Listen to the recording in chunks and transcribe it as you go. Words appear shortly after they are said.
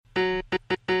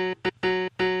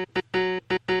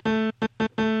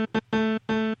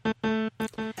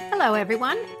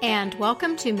everyone, and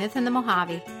welcome to Myth in the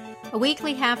Mojave, a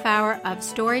weekly half hour of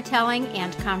storytelling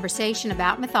and conversation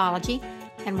about mythology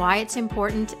and why it's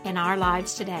important in our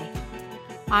lives today.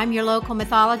 I'm your local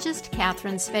mythologist,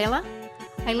 Catherine Svela.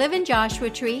 I live in Joshua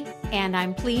Tree, and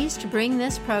I'm pleased to bring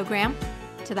this program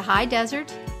to the high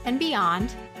desert and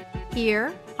beyond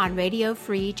here on Radio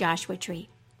Free Joshua Tree.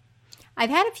 I've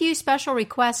had a few special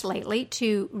requests lately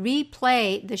to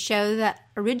replay the show that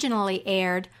originally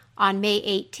aired on May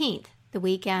 18th, the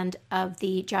weekend of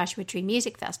the Joshua Tree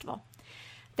Music Festival.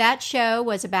 That show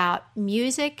was about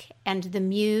music and the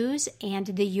muse and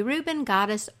the Yoruban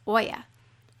goddess Oya,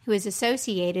 who is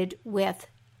associated with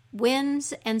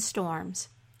winds and storms.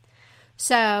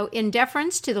 So, in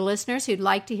deference to the listeners who'd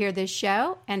like to hear this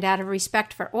show, and out of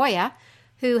respect for Oya,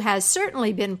 who has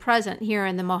certainly been present here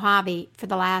in the Mojave for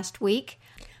the last week,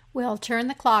 we'll turn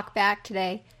the clock back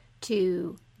today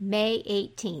to May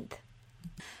 18th.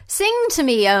 Sing to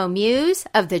me, O Muse,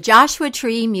 of the Joshua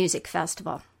Tree Music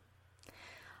Festival.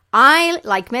 I,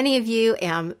 like many of you,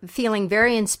 am feeling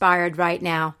very inspired right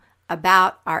now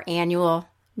about our annual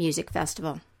music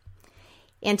festival.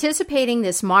 Anticipating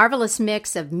this marvelous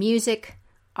mix of music,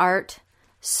 art,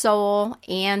 soul,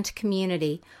 and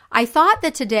community, I thought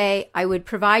that today I would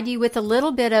provide you with a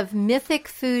little bit of mythic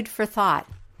food for thought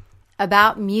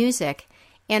about music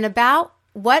and about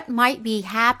what might be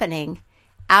happening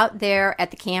out there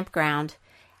at the campground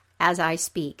as I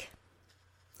speak.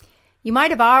 You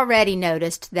might have already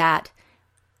noticed that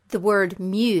the word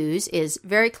muse is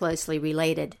very closely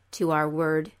related to our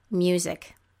word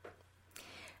music.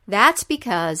 That's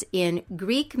because in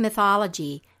Greek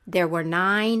mythology, there were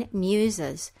 9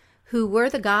 muses who were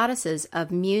the goddesses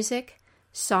of music,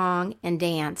 song, and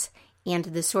dance, and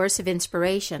the source of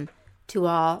inspiration to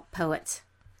all poets.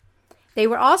 They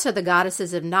were also the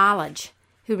goddesses of knowledge,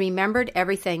 who remembered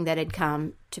everything that had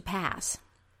come to pass.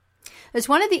 As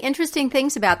one of the interesting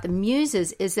things about the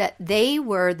muses is that they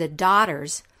were the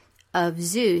daughters of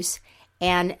Zeus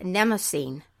and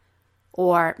Mnemosyne,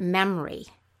 or Memory.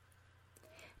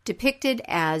 Depicted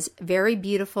as very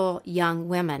beautiful young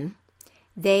women,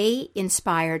 they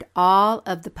inspired all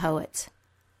of the poets.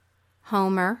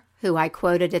 Homer, who I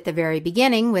quoted at the very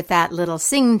beginning with that little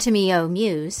 "Sing to me, O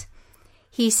Muse,"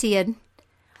 Hesiod,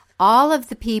 all of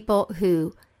the people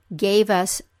who gave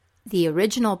us the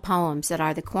original poems that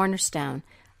are the cornerstone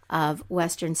of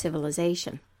Western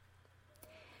civilization.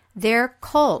 Their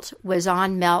cult was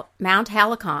on Mount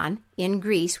Helicon in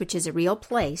Greece, which is a real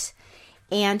place,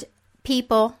 and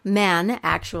people, men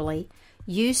actually,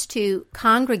 used to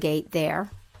congregate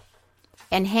there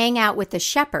and hang out with the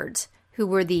shepherds, who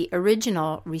were the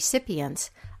original recipients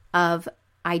of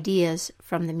ideas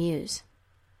from the muse.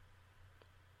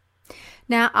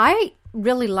 Now, I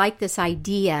really like this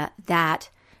idea that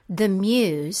the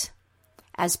muse,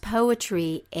 as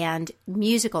poetry and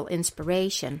musical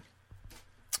inspiration,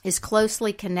 is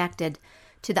closely connected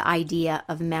to the idea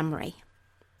of memory.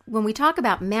 When we talk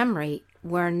about memory,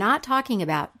 we're not talking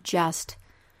about just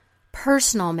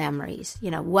personal memories,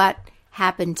 what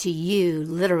happened to you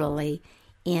literally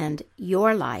in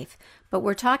your life, but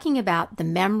we're talking about the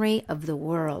memory of the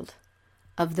world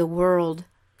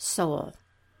soul,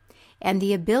 and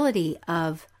the ability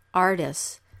of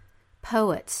artists,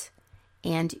 poets,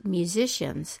 and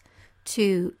musicians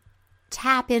to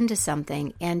tap into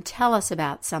something and tell us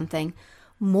about something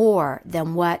more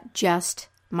than what just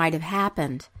might have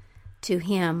happened to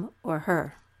him or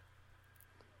her.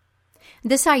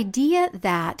 This idea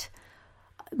that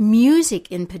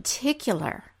music in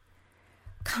particular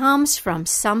comes from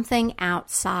something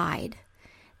outside,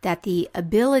 that the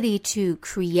ability to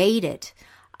create it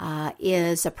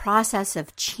is a process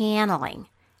of channeling,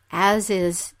 as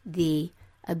is the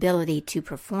ability to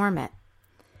perform it,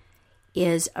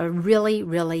 is a really,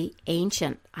 really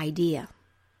ancient idea.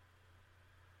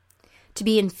 To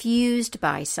be infused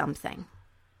by something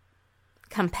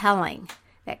compelling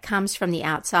that comes from the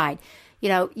outside.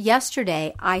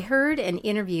 Yesterday I heard an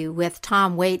interview with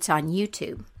Tom Waits on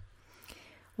YouTube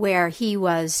where he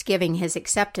was giving his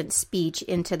acceptance speech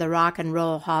into the Rock and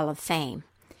Roll Hall of Fame.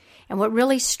 And what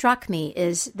really struck me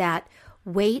is that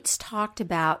Waits talked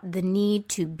about the need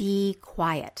to be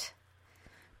quiet,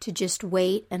 to just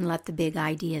wait and let the big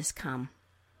ideas come.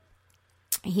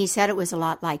 He said it was a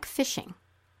lot like fishing,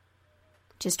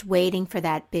 just waiting for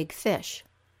that big fish.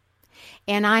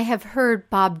 And I have heard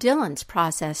Bob Dylan's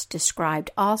process described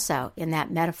also in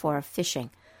that metaphor of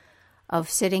fishing, of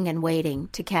sitting and waiting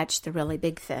to catch the really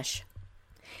big fish.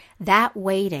 That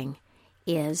waiting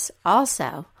is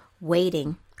also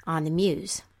waiting on the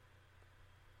muse.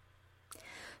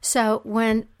 So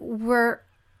when we're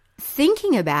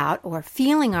thinking about or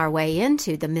feeling our way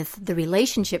into the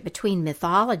relationship between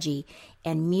mythology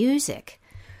and music,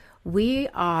 we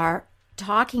are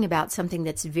talking about something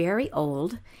that's very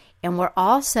old, and we're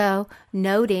also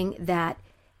noting that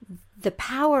the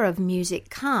power of music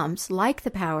comes, like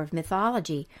the power of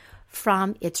mythology,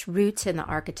 from its roots in the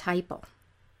archetypal.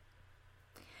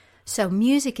 So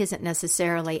music isn't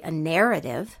necessarily a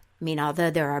narrative. I mean, although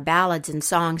there are ballads and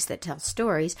songs that tell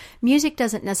stories, music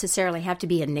doesn't necessarily have to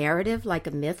be a narrative like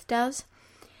a myth does.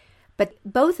 But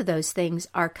both of those things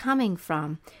are coming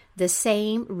from the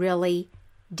same really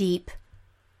deep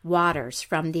waters,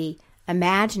 from the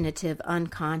imaginative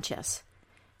unconscious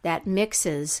that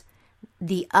mixes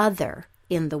the other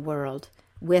in the world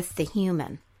with the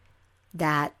human,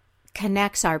 that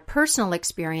connects our personal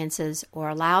experiences or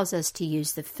allows us to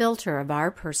use the filter of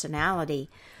our personality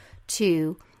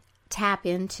to tap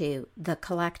into the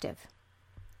collective.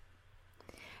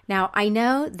 Now, I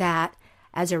know that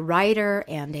as a writer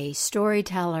and a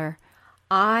storyteller,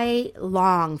 I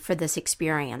long for this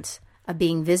experience of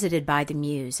being visited by the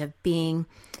muse, of being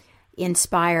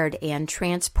inspired and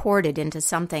transported into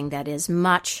something that is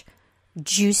much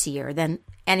juicier than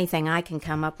anything I can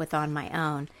come up with on my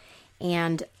own.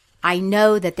 And I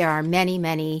know that there are many,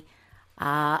 many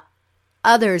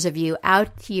others of you out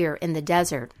here in the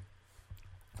desert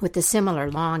with a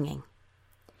similar longing.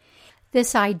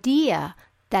 This idea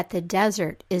that the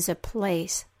desert is a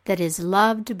place that is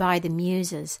loved by the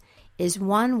muses is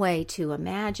one way to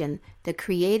imagine the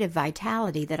creative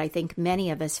vitality that I think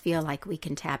many of us feel like we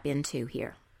can tap into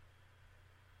here.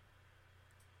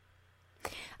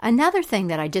 Another thing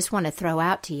that I just want to throw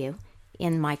out to you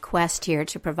in my quest here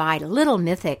to provide a little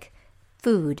mythic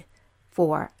food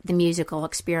for the musical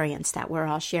experience that we're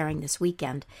all sharing this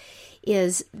weekend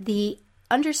is the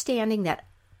understanding that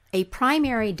a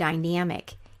primary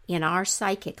dynamic in our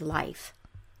psychic life,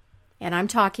 and I'm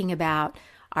talking about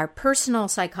our personal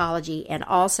psychology and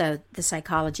also the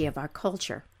psychology of our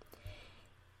culture,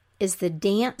 is the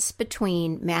dance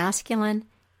between masculine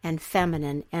and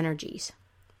feminine energies.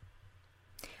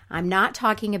 I'm not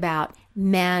talking about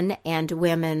men and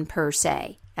women per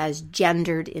se as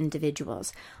gendered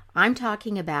individuals. I'm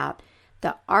talking about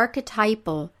the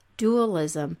archetypal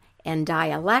dualism and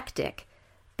dialectic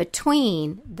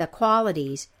between the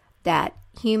qualities that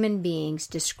human beings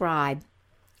describe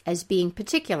as being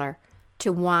particular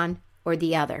to one or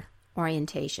the other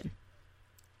orientation.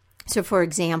 So, for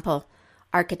example,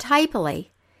 archetypally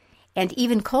and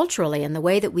even culturally in the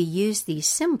way that we use these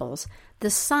symbols, the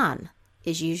sun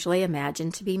is usually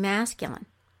imagined to be masculine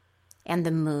and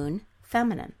the moon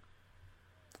feminine.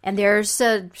 And there's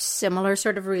a similar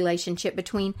sort of relationship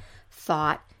between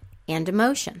thought and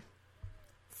emotion.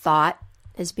 Thought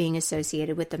is being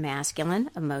associated with the masculine,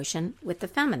 emotion with the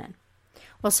feminine.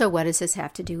 Well, so what does this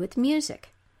have to do with music?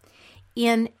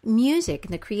 In music,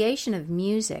 in the creation of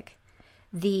music,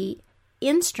 the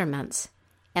instruments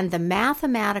and the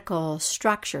mathematical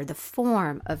structure, the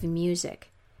form of music,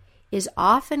 is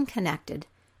often connected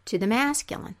to the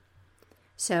masculine.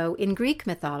 So in Greek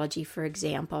mythology, for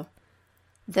example,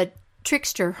 the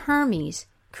trickster Hermes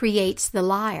creates the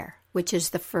lyre, which is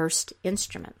the first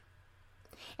instrument.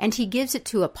 And he gives it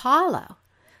to Apollo,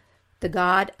 the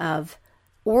god of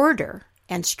order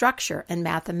and structure and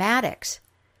mathematics,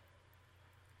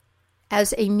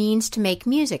 as a means to make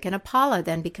music. And Apollo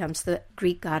then becomes the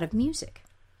Greek god of music.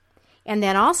 And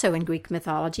then also in Greek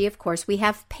mythology, of course, we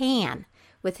have Pan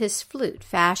with his flute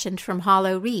fashioned from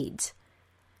hollow reeds.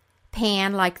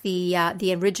 Pan, like the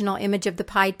original image of the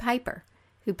Pied Piper,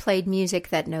 who played music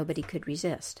that nobody could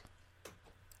resist.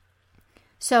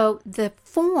 So the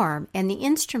form and the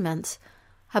instruments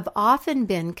have often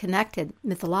been connected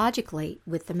mythologically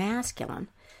with the masculine.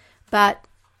 But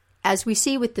as we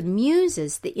see with the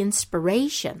muses, the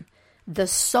inspiration, the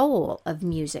soul of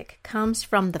music comes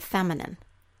from the feminine,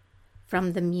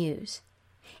 from the muse.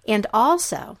 And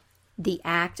also the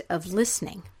act of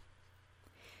listening.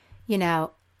 You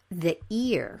know, the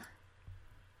ear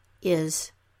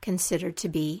is considered to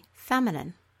be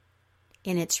feminine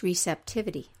in its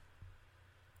receptivity.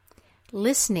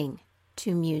 Listening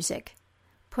to music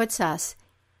puts us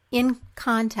in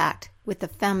contact with the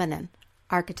feminine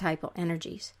archetypal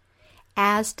energies,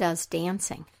 as does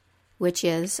dancing, which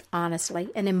is honestly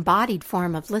an embodied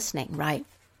form of listening, right?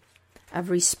 Of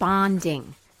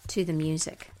responding to the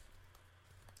music.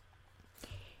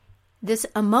 This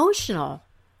emotional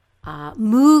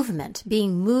movement,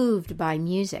 being moved by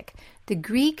music, the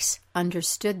Greeks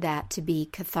understood that to be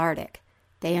cathartic.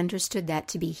 They understood that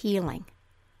to be healing.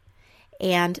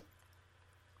 And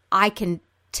I can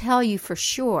tell you for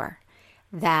sure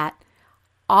that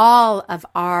all of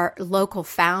our local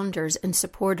founders and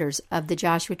supporters of the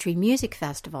Joshua Tree Music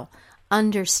Festival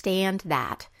understand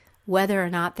that, whether or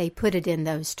not they put it in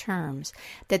those terms,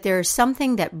 that there is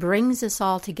something that brings us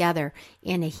all together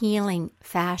in a healing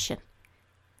fashion.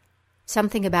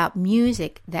 Something about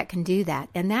music that can do that.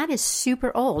 And that is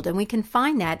super old, and we can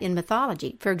find that in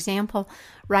mythology. For example,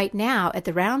 right now at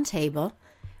the round table,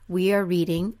 we are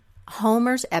reading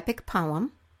Homer's epic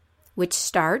poem, which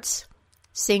starts,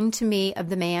 "Sing to me of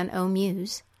the man, O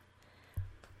Muse,"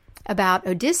 about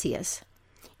Odysseus.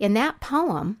 In that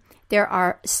poem, there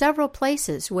are several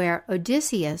places where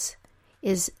Odysseus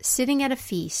is sitting at a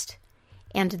feast,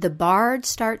 and the bard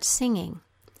starts singing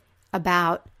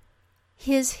about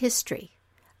his history,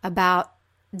 about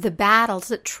the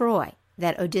battles at Troy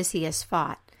that Odysseus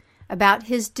fought, about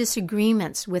his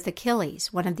disagreements with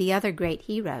Achilles, one of the other great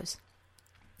heroes.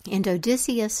 And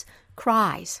Odysseus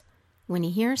cries when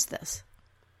he hears this.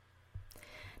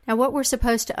 Now, what we're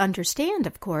supposed to understand,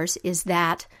 of course, is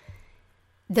that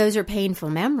those are painful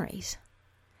memories.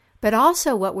 But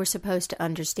also what we're supposed to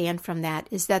understand from that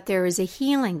is that there is a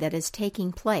healing that is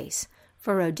taking place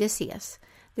for Odysseus.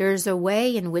 There is a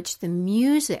way in which the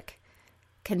music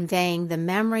conveying the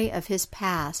memory of his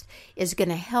past is going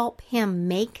to help him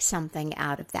make something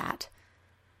out of that.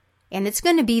 And it's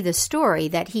going to be the story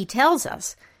that he tells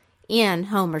us in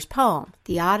Homer's poem,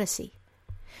 the Odyssey.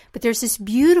 But there's this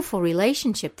beautiful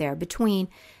relationship there between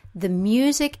the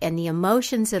music and the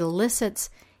emotions it elicits,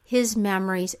 his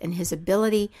memories and his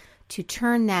ability to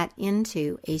turn that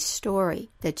into a story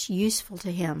that's useful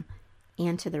to him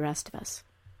and to the rest of us.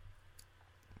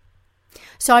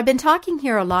 So I've been talking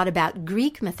here a lot about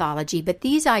Greek mythology, but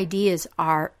these ideas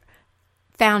are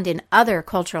found in other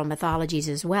cultural mythologies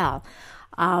as well.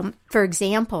 For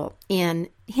example, in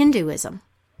Hinduism,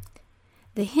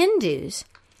 the Hindus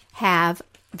have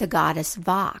the goddess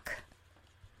Vak,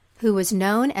 who was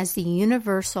known as the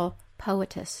universal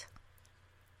poetess.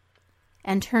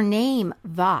 And her name,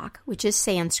 Vak, which is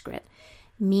Sanskrit,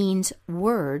 means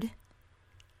word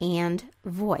and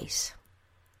voice.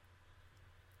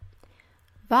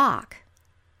 Vak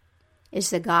is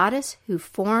the goddess who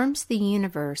forms the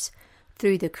universe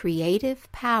through the creative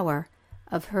power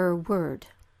of her word.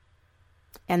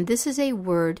 And this is a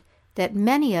word that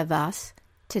many of us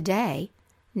today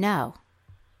know.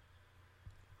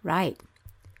 Right.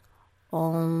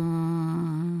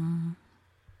 Om.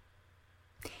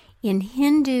 In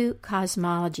Hindu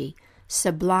cosmology,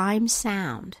 sublime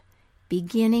sound,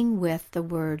 beginning with the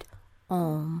word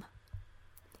Om,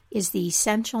 is the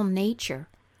essential nature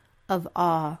of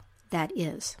all that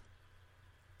is.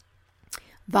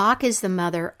 Vak is the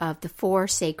mother of the 4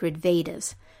 sacred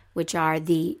Vedas, which are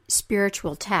the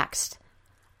spiritual text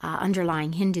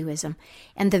underlying Hinduism.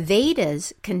 And the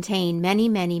Vedas contain many,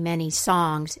 many, many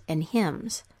songs and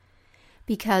hymns,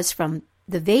 because from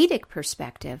the Vedic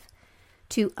perspective,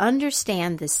 to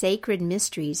understand the sacred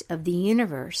mysteries of the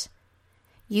universe,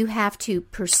 you have to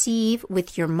perceive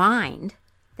with your mind,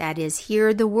 that is,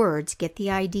 hear the words, get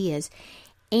the ideas,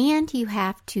 and you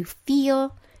have to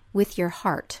feel with your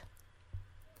heart.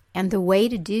 And the way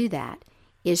to do that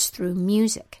is through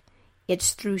music.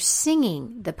 It's through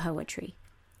singing the poetry,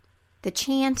 the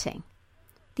chanting.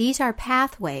 These are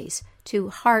pathways to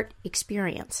heart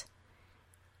experience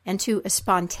and to a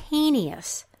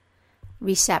spontaneous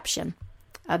reception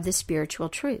of the spiritual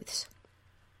truths.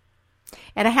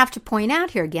 And I have to point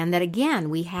out here again that, again,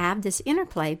 we have this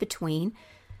interplay between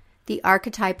the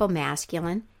archetypal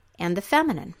masculine and the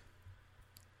feminine.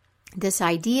 This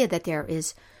idea that there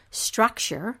is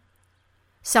structure,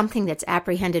 something that's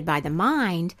apprehended by the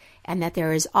mind, and that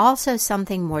there is also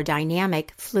something more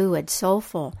dynamic, fluid,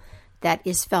 soulful, that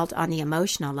is felt on the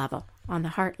emotional level, on the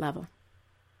heart level.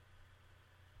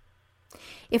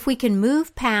 If we can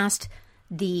move past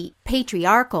the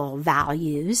patriarchal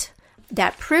values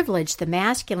that privilege the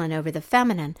masculine over the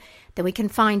feminine, then we can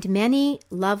find many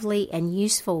lovely and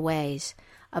useful ways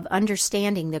of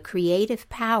understanding the creative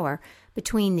power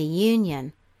between the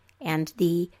union and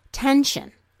the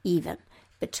tension, even,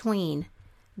 between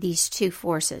these two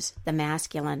forces, the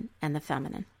masculine and the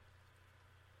feminine.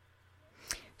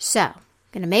 So, I'm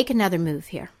going to make another move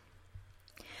here.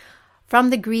 From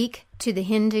the Greek to the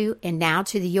Hindu and now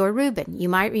to the Yoruban. You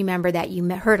might remember that you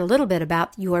heard a little bit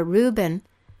about Yoruban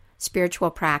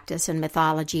spiritual practice and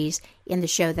mythologies in the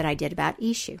show that I did about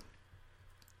Ishu.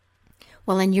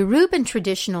 Well, in Yoruban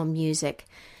traditional music,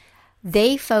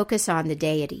 they focus on the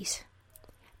deities.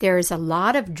 There is a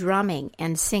lot of drumming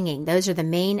and singing. Those are the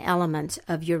main elements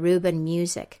of Yoruban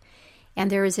music.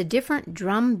 And there is a different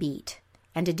drum beat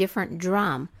and a different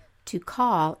drum to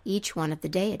call each one of the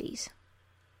deities.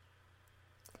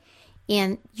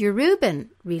 In Yoruban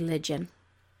religion,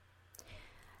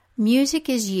 music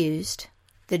is used,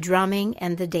 the drumming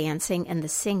and the dancing and the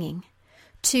singing,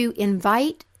 to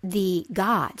invite the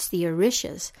gods, the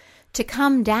Orishas, to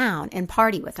come down and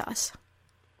party with us.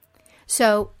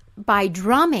 So by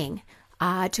drumming,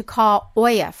 to call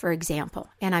Oya, for example,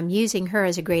 and I'm using her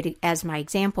as my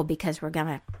example because we're going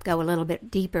to go a little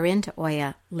bit deeper into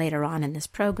Oya later on in this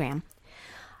program.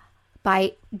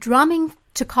 By drumming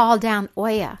to call down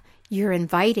Oya, you're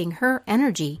inviting her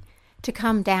energy to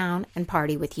come down and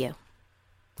party with you.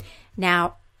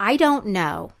 Now, I don't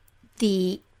know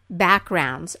the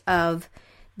backgrounds of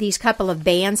these couple of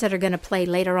bands that are going to play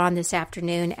later on this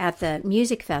afternoon at the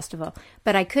music festival,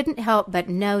 but I couldn't help but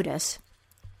notice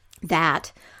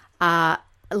that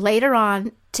later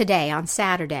on today, on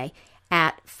Saturday,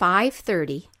 at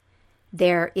 5:30,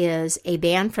 there is a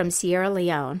band from Sierra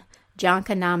Leone,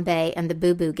 Janka Nambe and the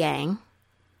Boo Boo Gang.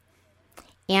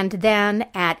 And then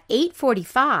at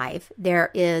 8:45,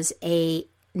 there is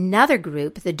another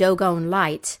group, the Dogon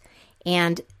Lights,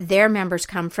 and their members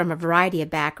come from a variety of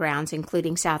backgrounds,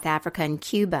 including South Africa and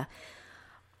Cuba.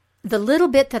 The little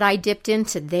bit that I dipped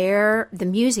into the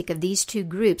music of these two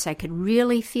groups, I could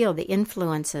really feel the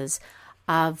influences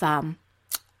of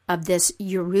this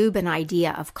Yoruban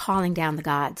idea of calling down the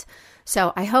gods.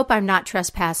 So I hope I'm not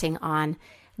trespassing on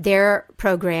their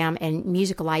program and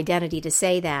musical identity to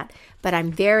say that, but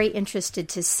I'm very interested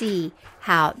to see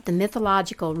how the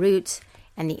mythological roots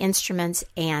and the instruments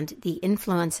and the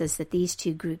influences that these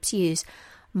two groups use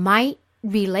might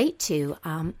relate to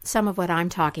some of what I'm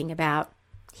talking about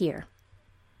here.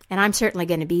 And I'm certainly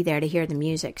going to be there to hear the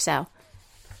music, so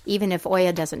even if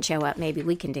Oya doesn't show up, maybe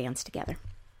we can dance together.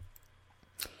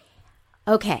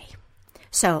 Okay,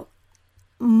 so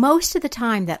most of the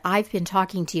time that I've been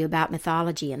talking to you about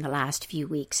mythology in the last few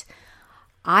weeks,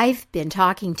 I've been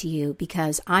talking to you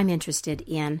because I'm interested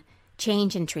in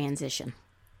change and transition.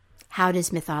 How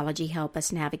does mythology help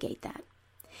us navigate that?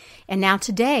 And now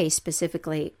today,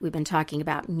 specifically, we've been talking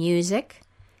about music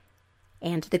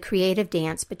and the creative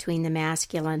dance between the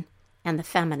masculine and the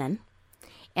feminine.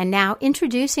 And now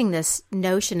introducing this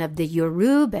notion of the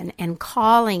Yoruban and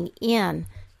calling in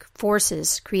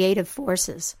forces, creative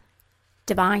forces,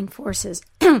 divine forces.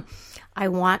 I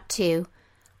want to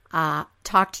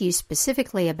talk to you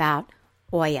specifically about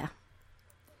Oya.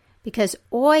 Because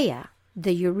Oya,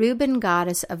 the Yoruban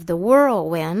goddess of the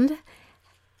whirlwind,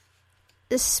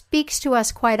 speaks to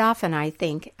us quite often, I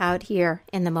think, out here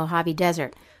in the Mojave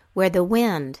Desert, where the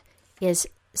wind is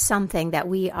something that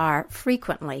we are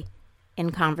frequently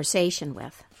in conversation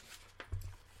with.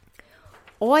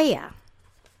 Oya,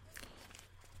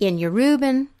 in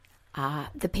Yoruban,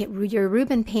 the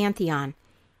Yoruban pantheon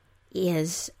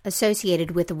is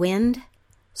associated with wind,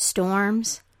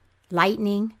 storms,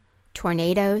 lightning,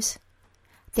 tornadoes.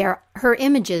 Her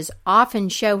images often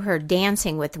show her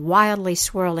dancing with wildly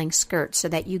swirling skirts so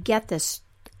that you get this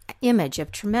image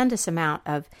of tremendous amount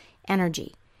of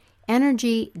energy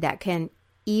that can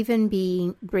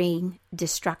even bring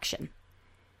destruction.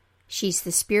 She's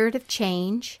the spirit of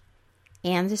change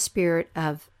and the spirit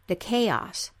of the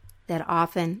chaos that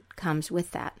often comes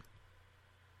with that.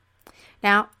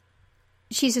 Now,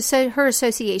 her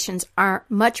associations are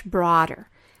much broader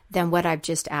than what I've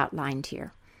just outlined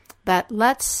here. But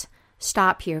let's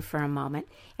stop here for a moment.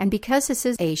 And because this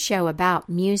is a show about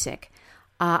music,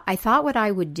 I thought what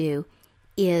I would do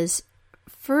is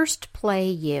first play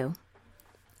you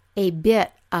a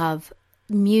bit of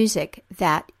music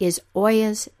that is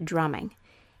Oya's drumming.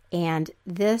 And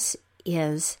this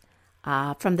is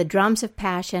from the Drums of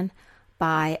Passion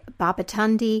by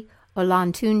Babatunde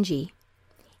Olatunji.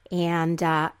 And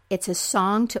it's a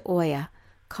song to Oya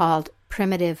called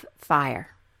Primitive Fire.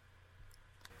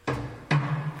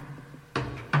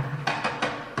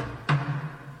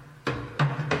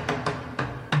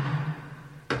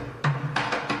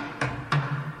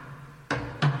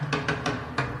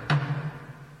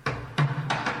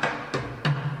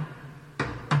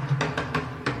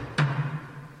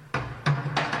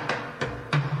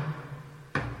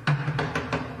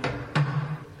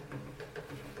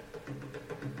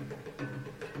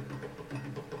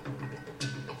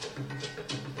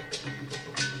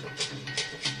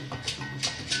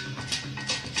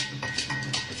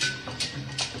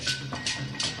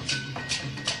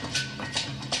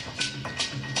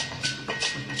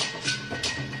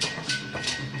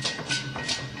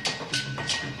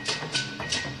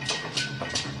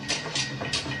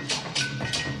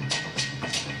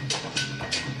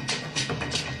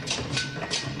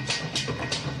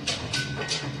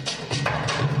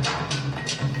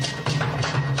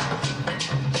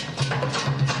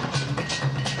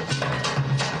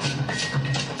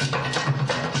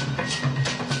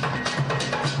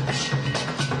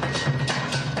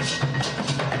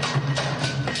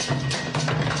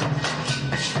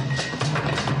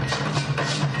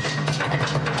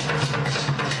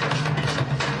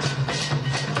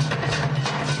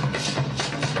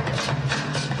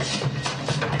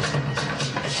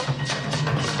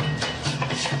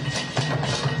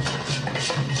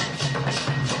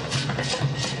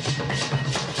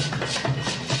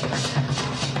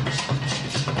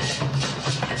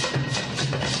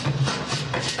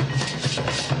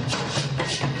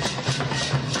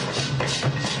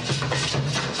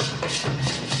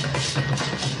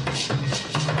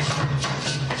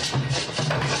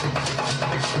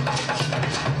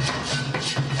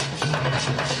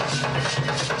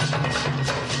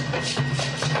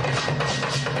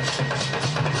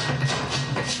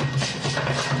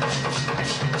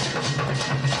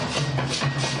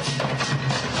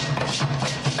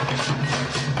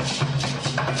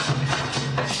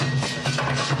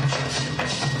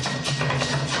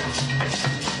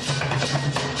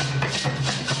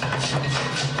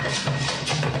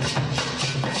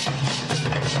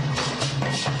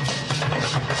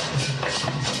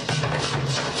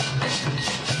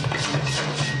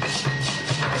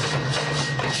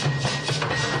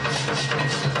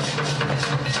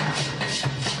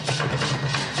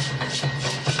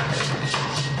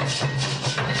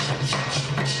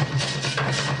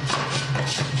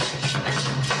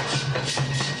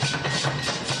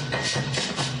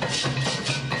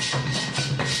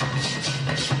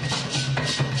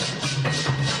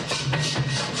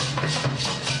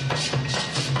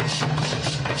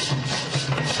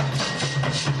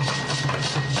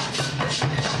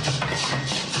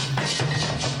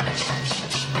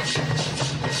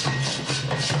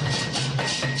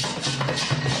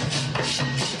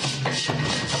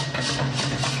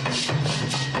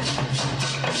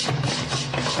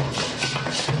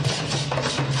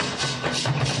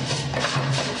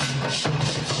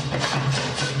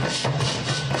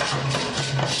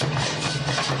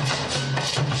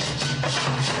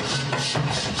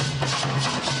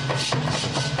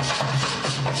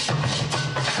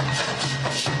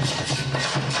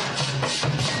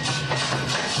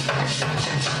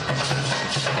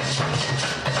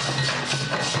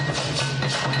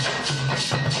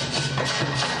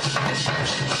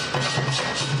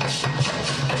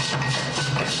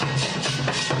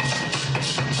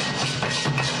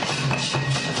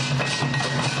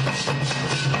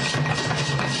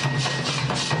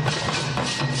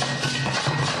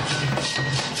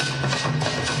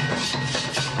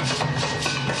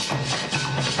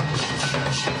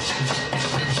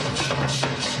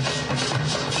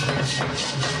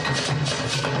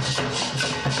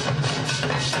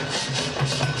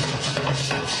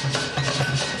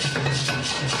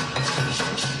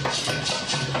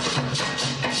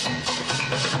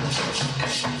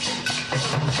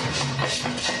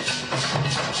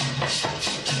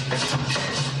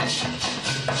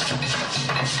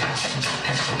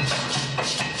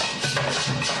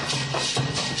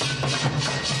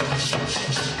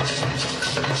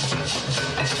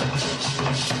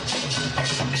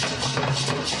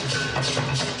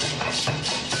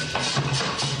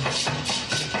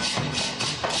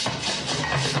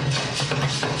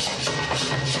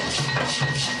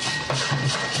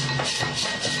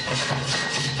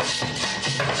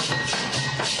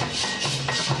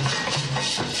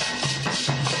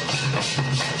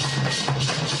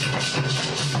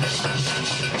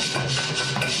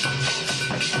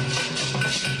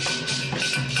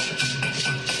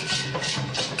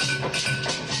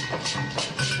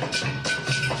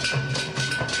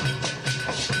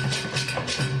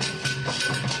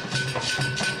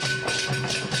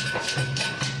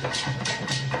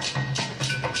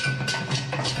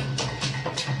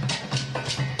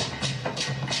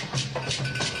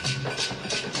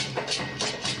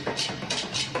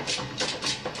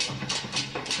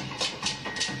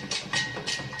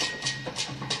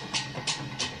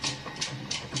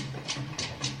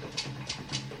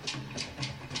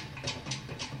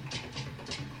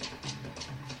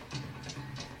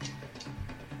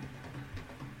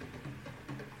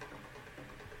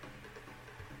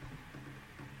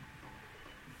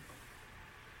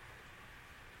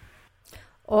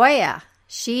 Oya,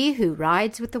 she who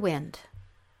rides with the wind.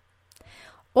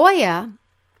 Oya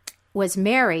was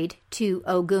married to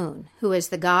Ogun, who is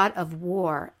the god of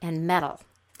war and metal,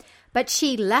 but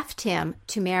she left him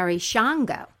to marry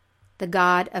Shango, the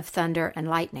god of thunder and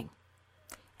lightning.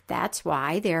 That's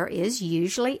why there is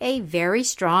usually a very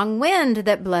strong wind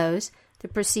that blows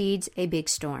that precedes a big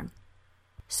storm.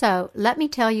 So let me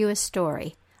tell you a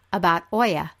story about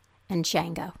Oya and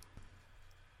Shango.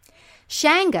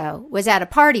 Shango was at a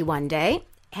party one day,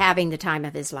 having the time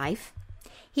of his life.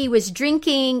 He was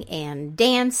drinking and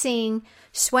dancing,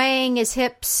 swaying his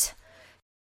hips.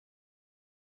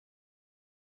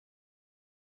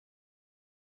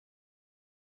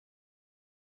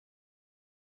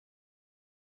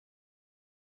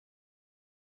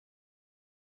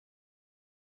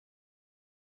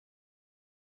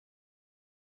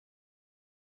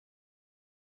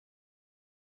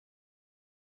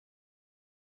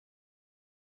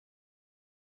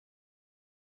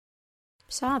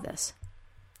 Saw this.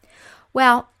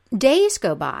 Well, days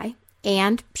go by,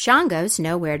 and Shango's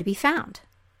nowhere to be found.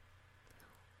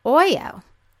 Oyo,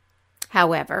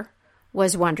 however,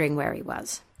 was wondering where he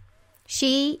was.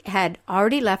 She had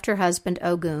already left her husband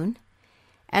Ogun,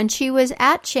 and she was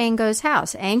at Shango's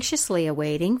house, anxiously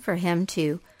awaiting for him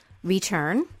to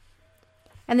return.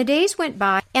 And the days went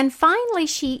by, and finally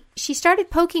she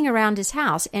started poking around his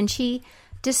house, and she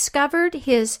discovered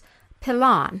his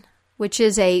pilon, which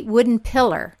is a wooden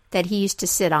pillar that he used to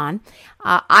sit on.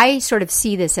 I sort of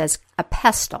see this as a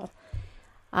pestle,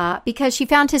 because she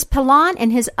found his pilon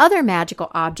and his other magical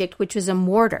object, which was a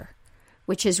mortar,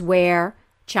 which is where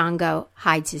Shango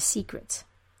hides his secrets.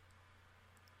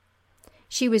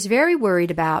 She was very worried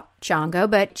about Shango,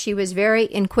 but she was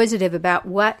very inquisitive about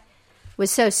what was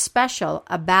so special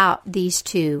about these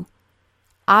two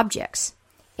objects.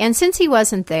 And since he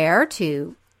wasn't there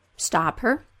to stop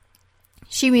her,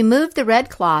 she removed the red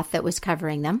cloth that was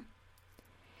covering them.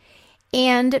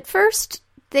 And at first,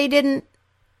 they didn't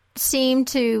seem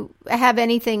to have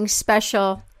anything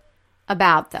special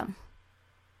about them.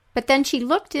 But then she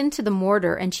looked into the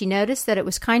mortar and she noticed that it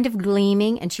was kind of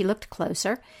gleaming, and she looked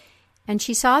closer and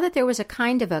she saw that there was a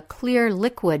kind of a clear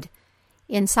liquid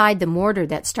inside the mortar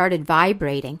that started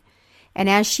vibrating. And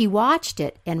as she watched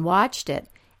it,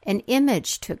 an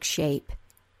image took shape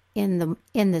in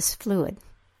this fluid.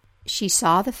 She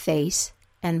saw the face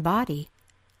and body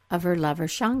of her lover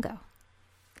Shango,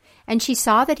 and she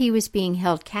saw that he was being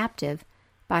held captive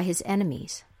by his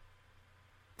enemies.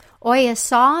 Oya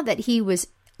saw that he was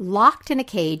locked in a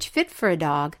cage fit for a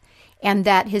dog, and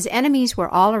that his enemies were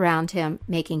all around him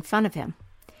making fun of him.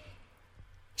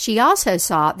 She also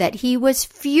saw that he was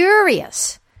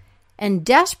furious and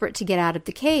desperate to get out of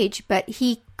the cage, but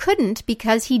he couldn't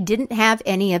because he didn't have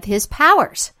any of his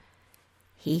powers.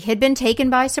 He had been taken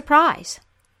by surprise.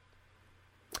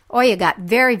 Oya got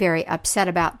very, very upset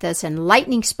about this, and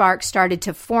lightning sparks started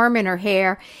to form in her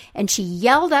hair, and she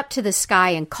yelled up to the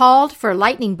sky and called for a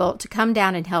lightning bolt to come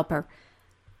down and help her.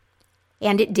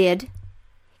 And it did.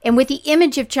 And with the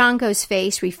image of Shango's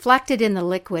face reflected in the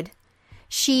liquid,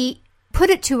 she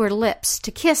put it to her lips to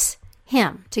kiss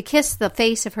him, to kiss the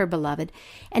face of her beloved.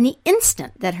 And the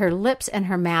instant that her lips and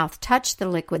her mouth touched the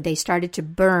liquid, they started to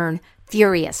burn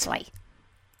furiously.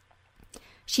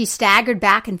 She staggered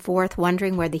back and forth,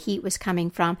 wondering where the heat was coming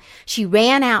from. She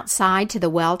ran outside to the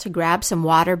well to grab some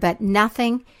water, but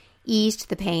nothing eased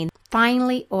the pain.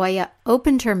 Finally, Oya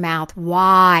opened her mouth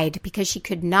wide because she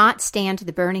could not stand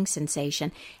the burning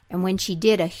sensation, and when she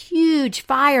did, a huge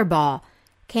fireball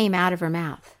came out of her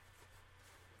mouth.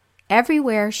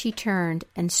 Everywhere she turned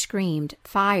and screamed,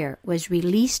 fire was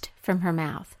released from her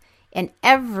mouth, and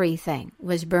everything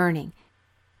was burning.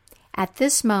 At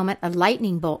this moment, a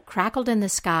lightning bolt crackled in the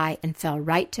sky and fell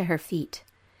right to her feet,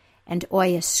 and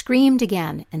Oya screamed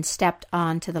again and stepped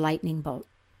onto the lightning bolt.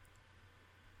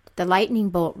 The lightning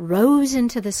bolt rose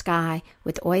into the sky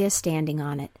with Oya standing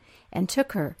on it and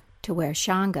took her to where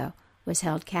Shango was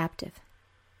held captive.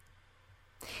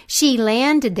 She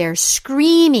landed there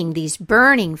screaming these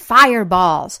burning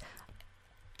fireballs.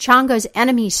 Shango's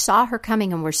enemies saw her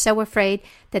coming and were so afraid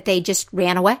that they just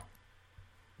ran away.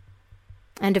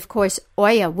 And of course,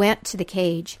 Oya went to the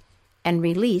cage and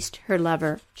released her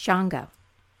lover, Shango.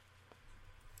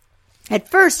 At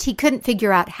first, he couldn't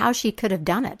figure out how she could have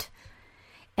done it.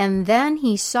 And then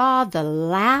he saw the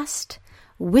last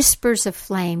whispers of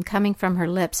flame coming from her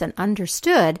lips and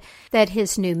understood that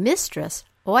his new mistress,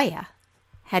 Oya,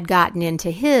 had gotten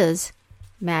into his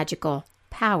magical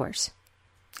powers.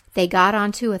 They got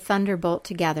onto a thunderbolt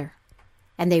together,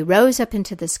 and they rose up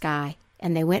into the sky,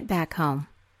 and they went back home.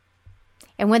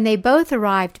 And when they both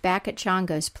arrived back at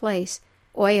Shango's place,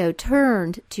 Oyo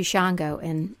turned to Shango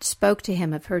and spoke to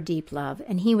him of her deep love,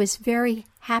 and he was very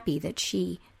happy that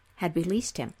she had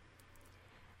released him.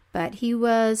 But he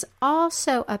was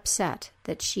also upset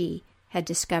that she had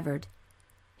discovered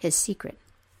his secret.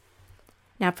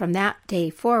 Now, from that day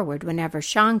forward, whenever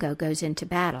Shango goes into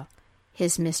battle,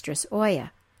 his mistress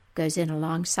Oya goes in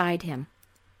alongside him,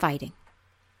 fighting.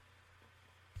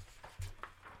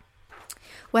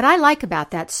 What I like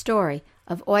about that story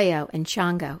of Oyo and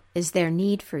Shango is their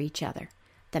need for each other,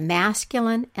 the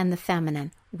masculine and the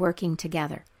feminine working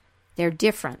together. They're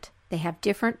different. They have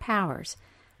different powers,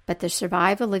 but the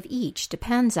survival of each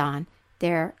depends on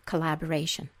their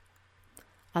collaboration.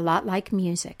 A lot like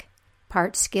music,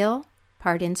 part skill,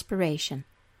 part inspiration,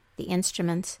 the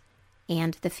instruments,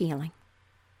 and the feeling.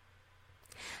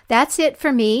 That's it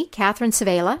for me, Catherine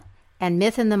Savela, and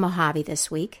Myth in the Mojave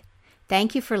this week.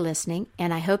 Thank you for listening,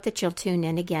 and I hope that you'll tune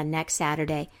in again next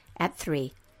Saturday at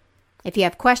 3. If you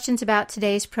have questions about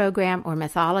today's program or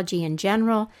mythology in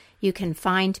general, you can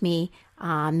find me,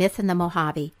 Myth in the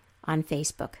Mojave, on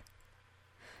Facebook.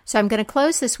 So I'm going to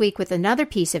close this week with another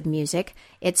piece of music.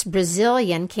 It's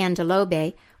Brazilian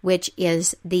candomblé, which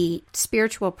is the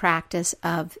spiritual practice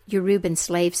of Yoruban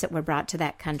slaves that were brought to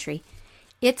that country.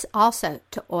 It's also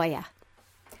to Oya.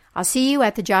 I'll see you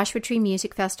at the Joshua Tree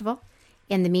Music Festival.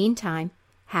 In the meantime,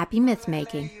 happy myth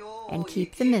making and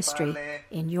keep the mystery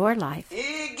in your life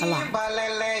alive. Ballet.